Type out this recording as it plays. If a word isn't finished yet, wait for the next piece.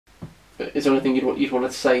Is there anything you'd want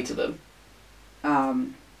to say to them?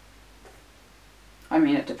 I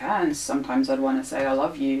mean, it depends. Sometimes I'd want to say I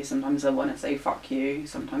love you, sometimes I'd want to say fuck you,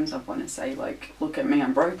 sometimes I'd want to say, like, look at me,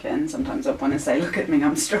 I'm broken, sometimes I'd want to say, look at me,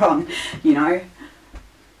 I'm strong, you know?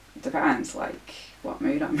 It depends, like, what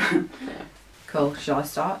mood I'm in. Yeah. Cool, shall I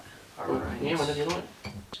start? Alright. Yeah, whenever you like.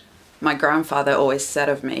 My grandfather always said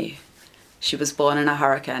of me, she was born in a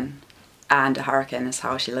hurricane, and a hurricane is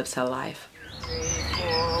how she lives her life. 3,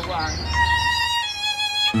 4, 1.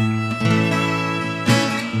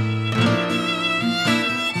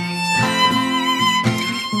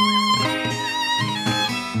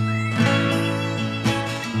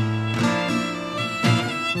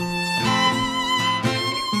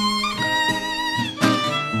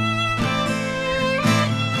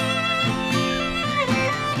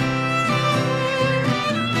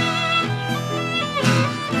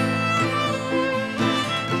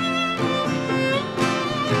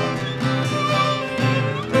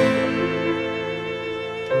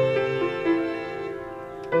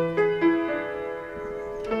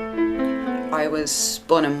 I was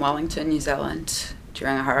born in Wellington, New Zealand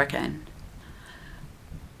during a hurricane.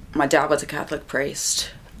 My dad was a Catholic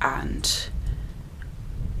priest, and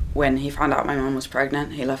when he found out my mum was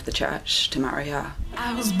pregnant, he left the church to marry her.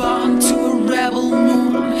 I was born to a rebel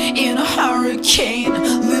moon in a hurricane,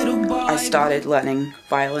 little boy. I started learning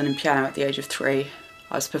violin and piano at the age of 3.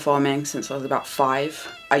 I was performing since I was about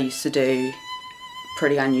 5. I used to do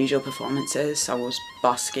pretty unusual performances. I was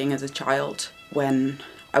busking as a child. When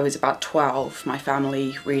I was about 12, my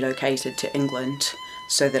family relocated to England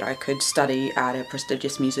so that I could study at a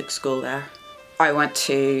prestigious music school there. I went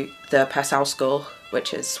to the Purcell School,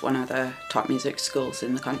 which is one of the top music schools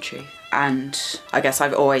in the country. And I guess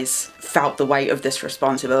I've always felt the weight of this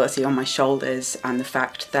responsibility on my shoulders and the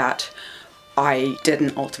fact that I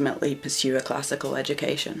didn't ultimately pursue a classical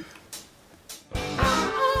education.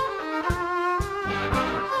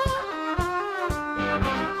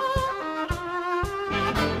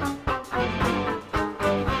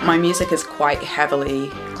 My music is quite heavily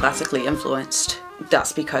classically influenced.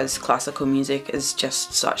 That's because classical music is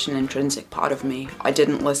just such an intrinsic part of me. I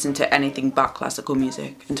didn't listen to anything but classical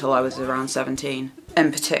music until I was around 17.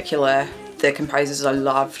 In particular, the composers I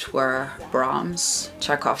loved were Brahms,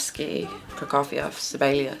 Tchaikovsky, Prokofiev,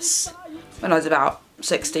 Sibelius. When I was about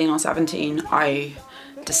 16 or 17, I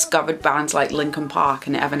discovered bands like Linkin Park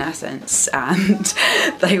and Evanescence, and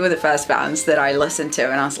they were the first bands that I listened to,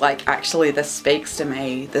 and I was like, actually this speaks to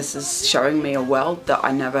me. This is showing me a world that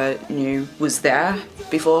I never knew was there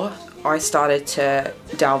before. I started to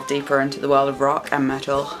delve deeper into the world of rock and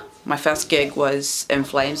metal. My first gig was In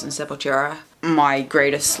Flames and Sepultura. My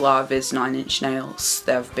greatest love is 9 Inch Nails.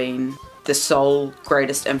 They've been the sole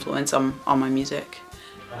greatest influence on my music.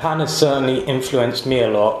 Hana's certainly influenced me a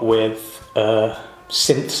lot with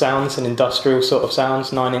synth sounds and industrial sort of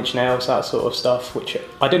sounds, 9 Inch Nails, that sort of stuff, which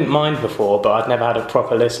I didn't mind before, but I'd never had a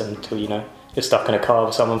proper listen to, you know, you're stuck in a car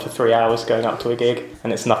with someone for 3 hours going up to a gig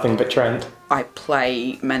and it's nothing but trend. I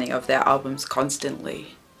play many of their albums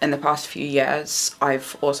constantly. In the past few years,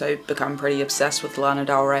 I've also become pretty obsessed with Lana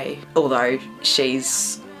Del Rey. Although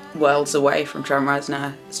she's worlds away from Trent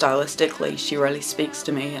Reznor stylistically, she really speaks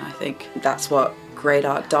to me, and I think that's what great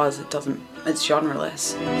art does. It's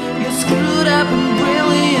genreless. You're screwed up and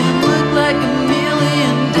brilliant, look like $1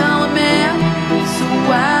 million man. So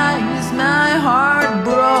why is my heart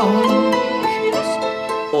broke?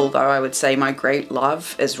 Although I would say my great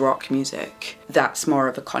love is rock music, that's more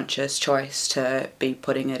of a conscious choice to be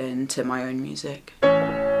putting it into my own music.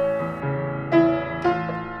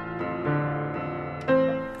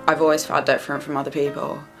 I've always felt different from other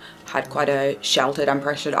people. Had quite a sheltered and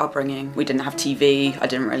pressured upbringing. We didn't have TV, I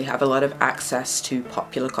didn't really have a lot of access to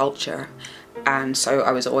popular culture, and so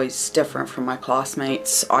I was always different from my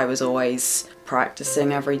classmates. I was always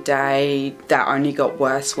practicing every day. That only got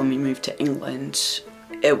worse when we moved to England.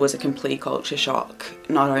 It was a complete culture shock.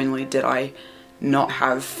 Not only did I not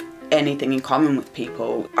have anything in common with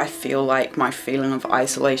people, I feel like my feeling of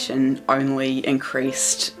isolation only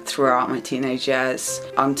increased throughout my teenage years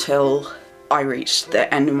until I reached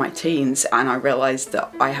the end of my teens and I realised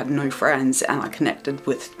that I had no friends and I connected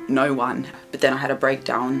with no one. But then I had a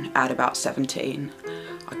breakdown at about 17.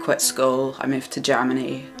 I quit school, I moved to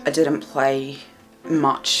Germany. I didn't play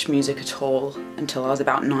much music at all until I was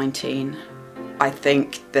about 19. I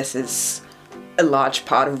think this is a large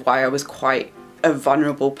part of why I was quite a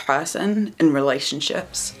vulnerable person in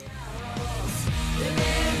relationships.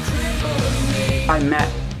 I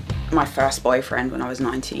met my first boyfriend when I was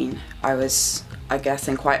 19. I was, I guess,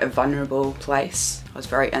 in quite a vulnerable place. I was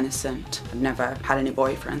very innocent. I'd never had any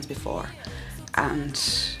boyfriends before. And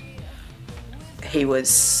He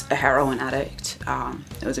was a heroin addict.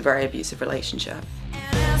 It was a very abusive relationship.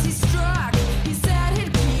 And as he struck, he said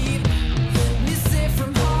he'd keep me safe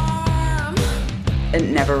from harm. It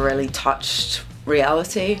never really touched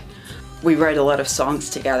reality. We wrote a lot of songs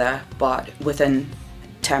together, but within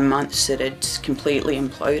 10 months it had completely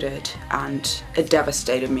imploded, and it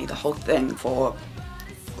devastated me, the whole thing, for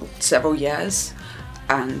several years.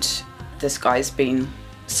 And this guy's been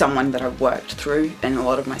someone that I've worked through in a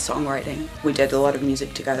lot of my songwriting. We did a lot of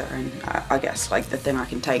music together, and I guess like the thing I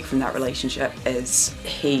can take from that relationship is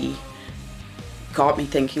he got me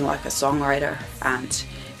thinking like a songwriter, and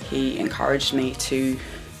he encouraged me to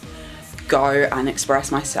go and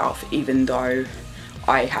express myself, even though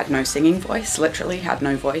I had no singing voice, literally had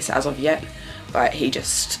no voice as of yet. But he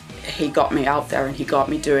got me out there, and he got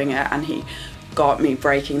me doing it, and he got me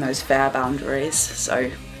breaking those fair boundaries. So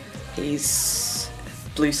he's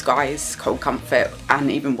Blue Skies, Cold Comfort,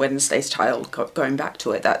 and even Wednesday's Child, going back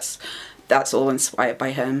to it, that's all inspired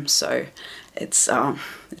by him. So it's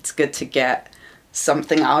good to get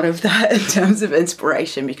something out of that in terms of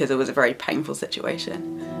inspiration, because it was a very painful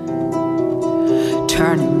situation.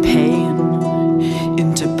 Turning pain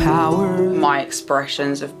into power. My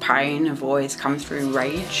expressions of pain have always come through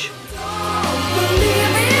rage.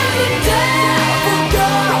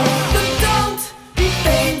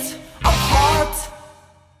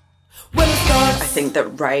 I think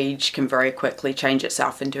that rage can very quickly change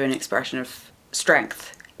itself into an expression of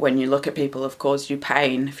strength. When you look at people who've caused you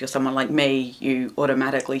pain, if you're someone like me, you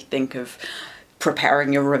automatically think of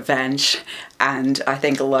preparing your revenge. And I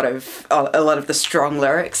think a lot of the strong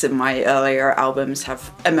lyrics in my earlier albums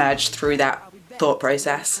have emerged through that thought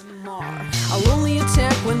process. I'll only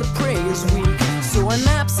attack when the prey is weak, so I'm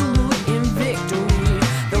absolute in victory.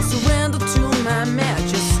 They'll surrender to my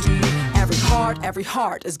majesty. Every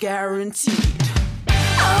heart is guaranteed.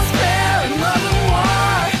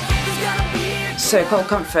 So Cold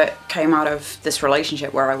Comfort came out of this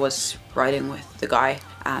relationship where I was writing with the guy,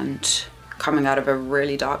 and coming out of a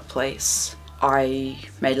really dark place. I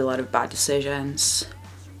made a lot of bad decisions.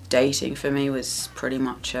 Dating for me was pretty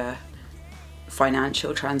much a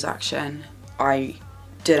financial transaction. I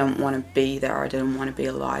didn't want to be there, I didn't want to be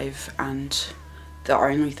alive, and the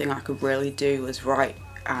only thing I could really do was write.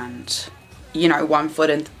 And you know, one foot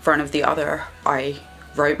in front of the other, I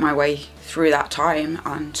wrote my way through that time,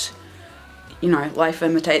 and you know, life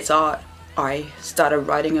imitates art. I started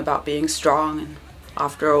writing about being strong, and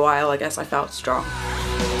after a while I guess I felt strong.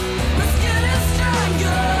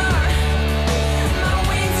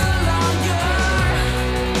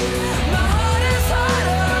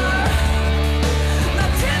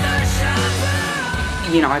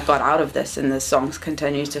 You know, I got out of this and the songs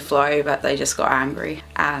continued to flow, but they just got angry,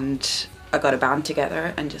 and I got a band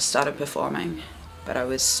together and just started performing. But I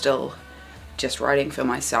was still just writing for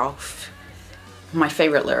myself. My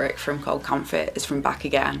favourite lyric from Cold Comfort is from Back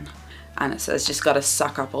Again, and it says, "Just gotta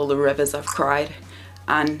suck up all the rivers I've cried."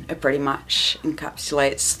 And it pretty much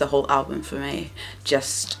encapsulates the whole album for me.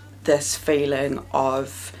 Just this feeling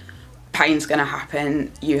of pain's gonna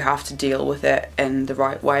happen, you have to deal with it in the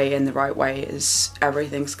right way, and the right way is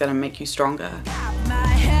everything's gonna make you stronger.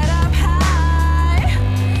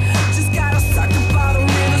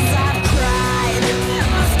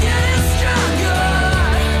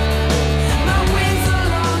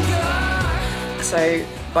 So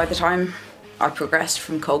by the time I progressed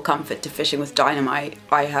from Cold Comfort to Fishing with Dynamite,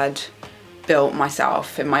 I had built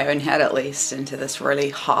myself, in my own head at least, into this really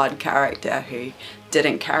hard character who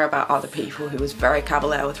didn't care about other people, who was very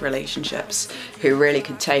cavalier with relationships, who really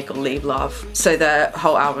could take or leave love. So the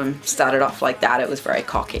whole album started off like that. It was very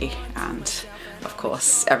cocky, and of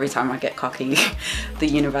course every time I get cocky the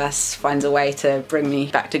universe finds a way to bring me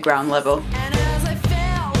back to ground level.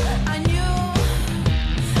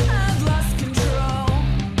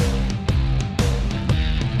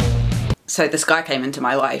 So this guy came into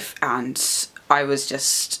my life, and I was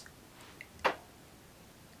just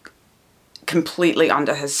completely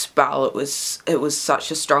under his spell. It was such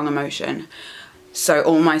a strong emotion. So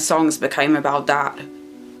all my songs became about that.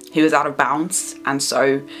 He was out of bounds, and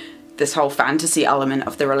so this whole fantasy element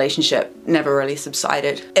of the relationship never really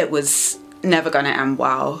subsided. It was never going to end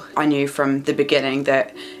well. I knew from the beginning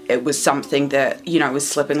that it was something that, you know, was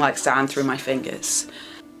slipping like sand through my fingers.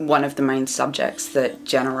 One of the main subjects that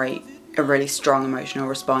generate a really strong emotional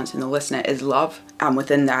response in the listener is love, and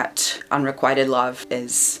within that, unrequited love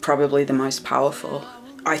is probably the most powerful.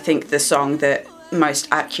 I think the song that most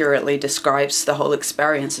accurately describes the whole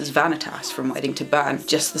experience is Vanitas from Waiting to Burn.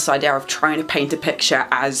 Just this idea of trying to paint a picture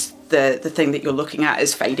as the thing that you're looking at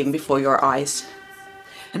is fading before your eyes.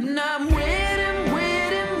 And I'm waiting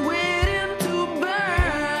to burn.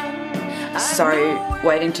 So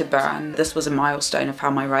Waiting to Burn, this was a milestone of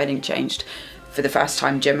how my writing changed. For the first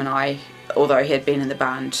time, Jim and I, although he had been in the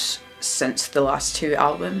band since the last 2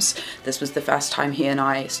 albums, this was the first time he and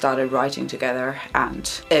I started writing together,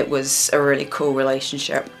 and it was a really cool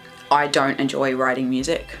relationship. I don't enjoy writing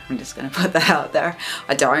music, I'm just going to put that out there.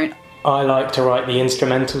 I don't. I like to write the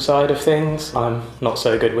instrumental side of things. I'm not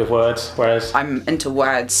so good with words, whereas... I'm into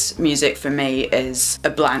words. Music for me is a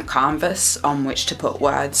blank canvas on which to put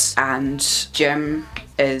words, and Jim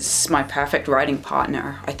is my perfect writing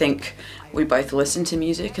partner. I think we both listen to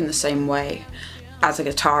music in the same way. As a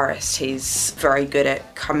guitarist, he's very good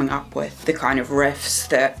at coming up with the kind of riffs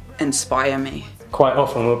that inspire me. Quite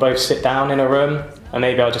often we'll both sit down in a room, and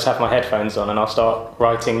maybe I'll just have my headphones on and I'll start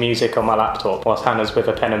writing music on my laptop whilst Hannah's with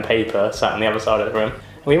a pen and paper sat on the other side of the room.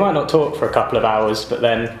 We might not talk for a couple of hours, but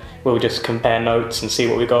then we'll just compare notes and see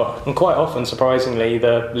what we got. And quite often, surprisingly,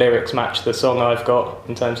 the lyrics match the song I've got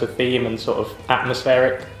in terms of theme and sort of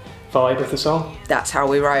atmospheric vibe of the song. That's how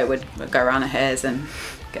we write. We'd go around the hairs and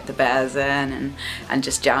get the bears in and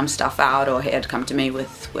just jam stuff out, or he'd come to me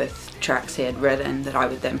with tracks he had written that I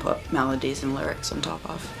would then put melodies and lyrics on top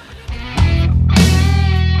of.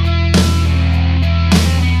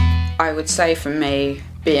 I would say for me,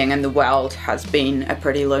 being in the world has been a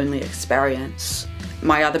pretty lonely experience.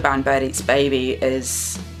 My other band, Bird Eats Baby,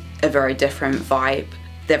 is a very different vibe.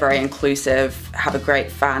 They're very inclusive, have a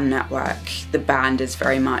great fan network. The band is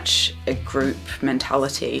very much a group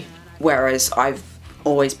mentality, whereas I've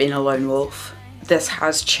always been a lone wolf. This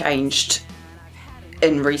has changed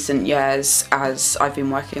in recent years as I've been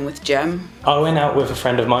working with Jim. I went out with a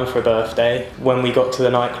friend of mine for a birthday. When we got to the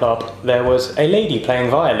nightclub, there was a lady playing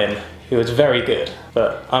violin who was very good,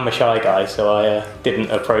 but I'm a shy guy, so I didn't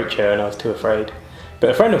approach her and I was too afraid. But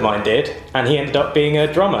a friend of mine did, and he ended up being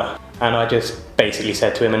a drummer. And I just basically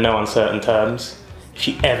said to him in no uncertain terms, if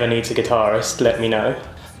she ever needs a guitarist, let me know.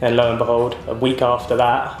 And lo and behold, a week after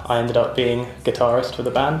that, I ended up being guitarist for the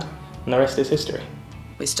band, and the rest is history.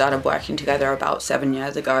 We started working together about 7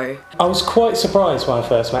 years ago. I was quite surprised when I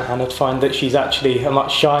first met Hannah to find that she's actually a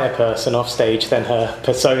much shyer person off stage than her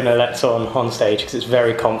persona lets on stage, because it's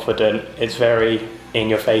very confident, it's very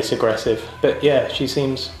in-your-face aggressive. But yeah, she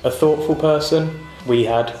seems a thoughtful person. We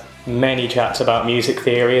had many chats about music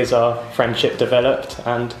theory as our friendship developed,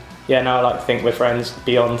 and yeah, now I like to think we're friends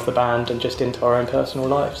beyond the band and just into our own personal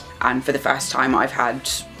lives. And for the first time I've had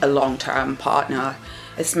a long-term partner.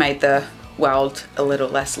 It's made the world a little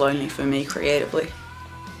less lonely for me creatively.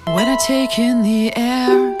 When I take in the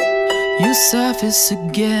air, you surface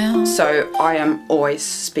again. So I am always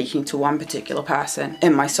speaking to one particular person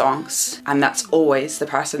in my songs, and that's always the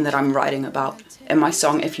person that I'm writing about. In my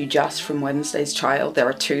song If You Just from Wednesday's Child, there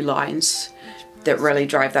are 2 lines that really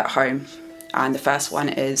drive that home. And the first one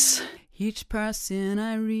is, each person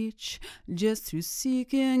I reach just through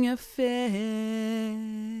seeking your face.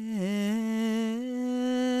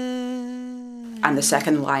 And the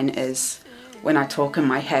second line is, when I talk in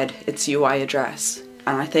my head, it's you I address.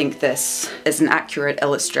 And I think this is an accurate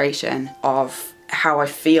illustration of how I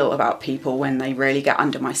feel about people when they really get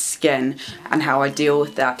under my skin, and how I deal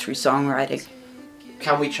with that through songwriting.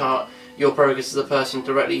 Can we chart your progress as a person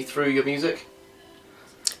directly through your music?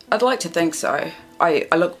 I'd like to think so. I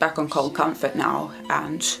look back on Cold Comfort now,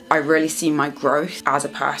 and I really see my growth as a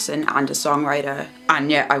person and a songwriter,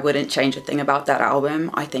 and yet I wouldn't change a thing about that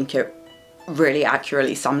album. I think it really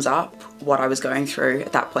accurately sums up what I was going through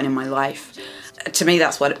at that point in my life. To me,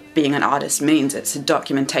 that's what being an artist means. It's a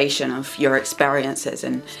documentation of your experiences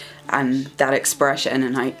and that expression,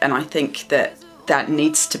 and I think that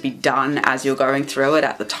needs to be done as you're going through it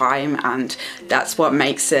at the time, and that's what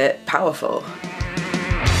makes it powerful.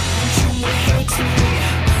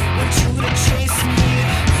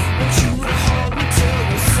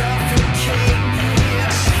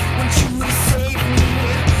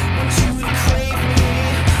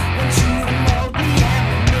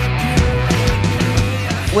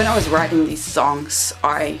 When I was writing these songs,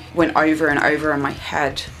 I went over and over in my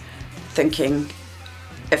head thinking,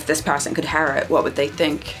 if this person could hear it, what would they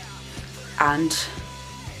think? And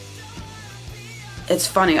it's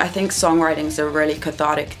funny, I think songwriting is a really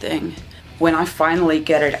cathartic thing. When I finally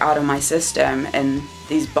get it out of my system in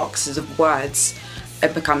these boxes of words,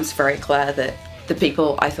 it becomes very clear that the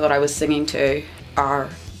people I thought I was singing to are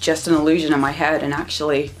just an illusion in my head, and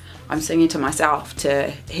actually I'm singing to myself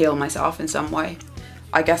to heal myself in some way.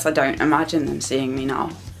 I guess I don't imagine them seeing me now.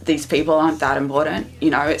 These people aren't that important, you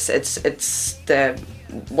know, it's the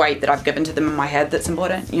weight that I've given to them in my head that's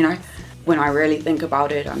important, you know. When I really think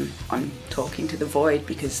about it, I'm talking to the void,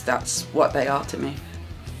 because that's what they are to me.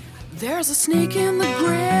 There's a snake in the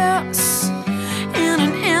grass and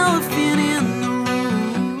an elephant in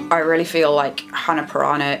I really feel like Hana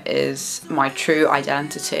Piranha is my true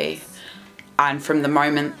identity, and from the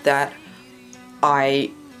moment that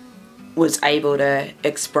I was able to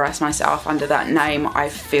express myself under that name, I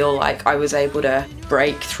feel like I was able to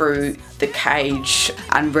break through the cage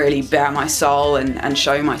and really bare my soul and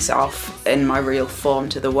show myself in my real form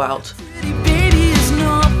to the world.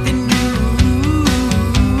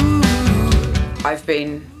 I've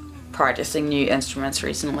been practicing new instruments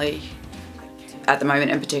recently, at the moment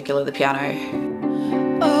in particular the piano.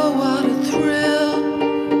 Oh, what a thrill.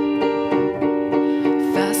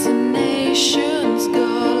 Fascinations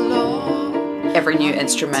galore. Every new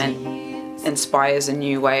instrument inspires a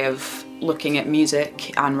new way of looking at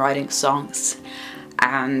music and writing songs,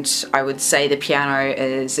 and I would say the piano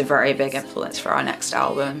is a very big influence for our next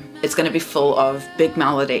album. It's going to be full of big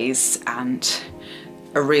melodies and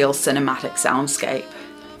a real cinematic soundscape.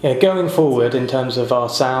 Yeah, going forward in terms of our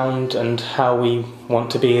sound and how we want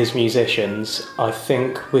to be as musicians, I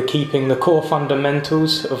think we're keeping the core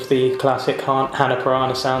fundamentals of the classic Hana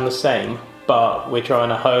Piranha sound the same, but we're trying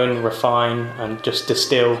to hone, refine and just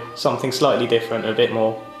distill something slightly different, a bit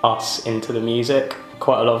more us into the music.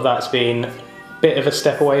 Quite a lot of that's been a bit of a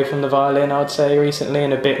step away from the violin, I'd say, recently,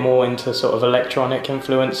 and a bit more into sort of electronic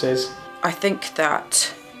influences. I think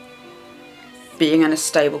that being in a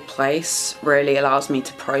stable place really allows me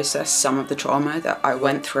to process some of the trauma that I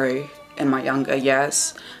went through in my younger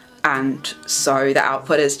years, and so the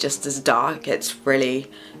output is just as dark. It's really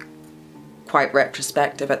quite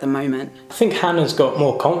retrospective at the moment. I think Hannah's got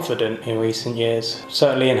more confident in recent years,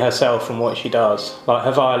 certainly in herself and what she does. Like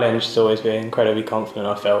her violin, she's always been incredibly confident,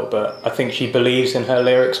 I felt, but I think she believes in her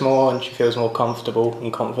lyrics more and she feels more comfortable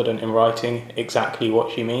and confident in writing exactly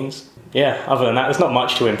what she means. Yeah, other than that, there's not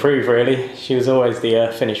much to improve really. She was always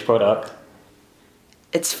the finished product.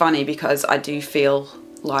 It's funny because I do feel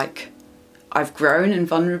like I've grown in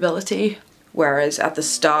vulnerability, whereas at the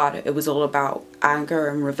start it was all about anger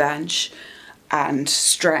and revenge and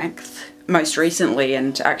strength. Most recently,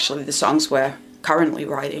 and actually the songs we're currently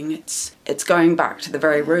writing, it's going back to the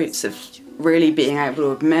very roots of really being able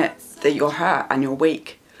to admit that you're hurt and you're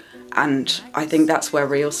weak. And I think that's where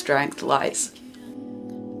real strength lies.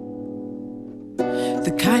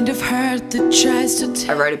 The kind of hurt that tries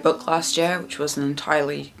to I wrote a book last year, which was an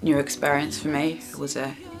entirely new experience for me. It was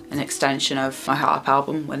an extension of my harp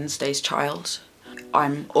album, Wednesday's Child.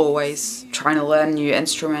 I'm always trying to learn new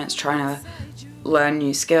instruments, trying to learn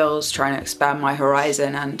new skills, trying to expand my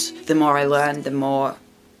horizon, and the more I learn, the more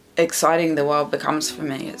exciting the world becomes for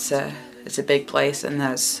me. It's a big place and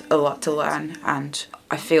there's a lot to learn, and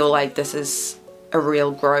I feel like this is a real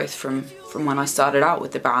growth from when I started out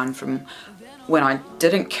with the band, from when I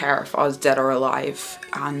didn't care if I was dead or alive.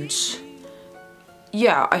 And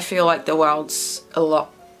yeah, I feel like the world's a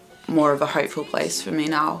lot more of a hopeful place for me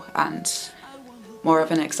now and more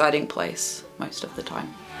of an exciting place most of the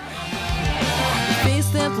time. The face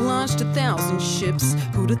that launched 1,000 ships.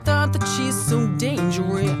 Who'd have thought that she's so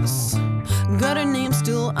dangerous? Got her name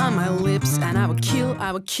still on my lips, and I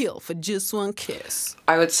would kill for just one kiss.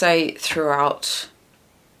 I would say throughout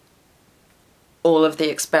all of the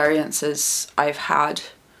experiences I've had,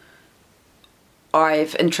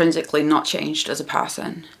 I've intrinsically not changed as a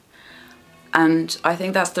person. And I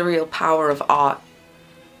think that's the real power of art.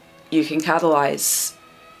 You can catalyze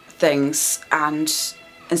things, and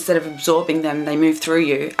instead of absorbing them, they move through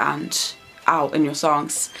you and out in your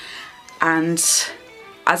songs. And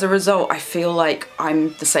as a result, I feel like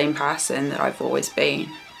I'm the same person that I've always been.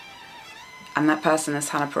 And that person is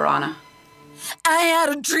Hana Piranha. I had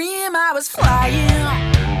a dream I was flying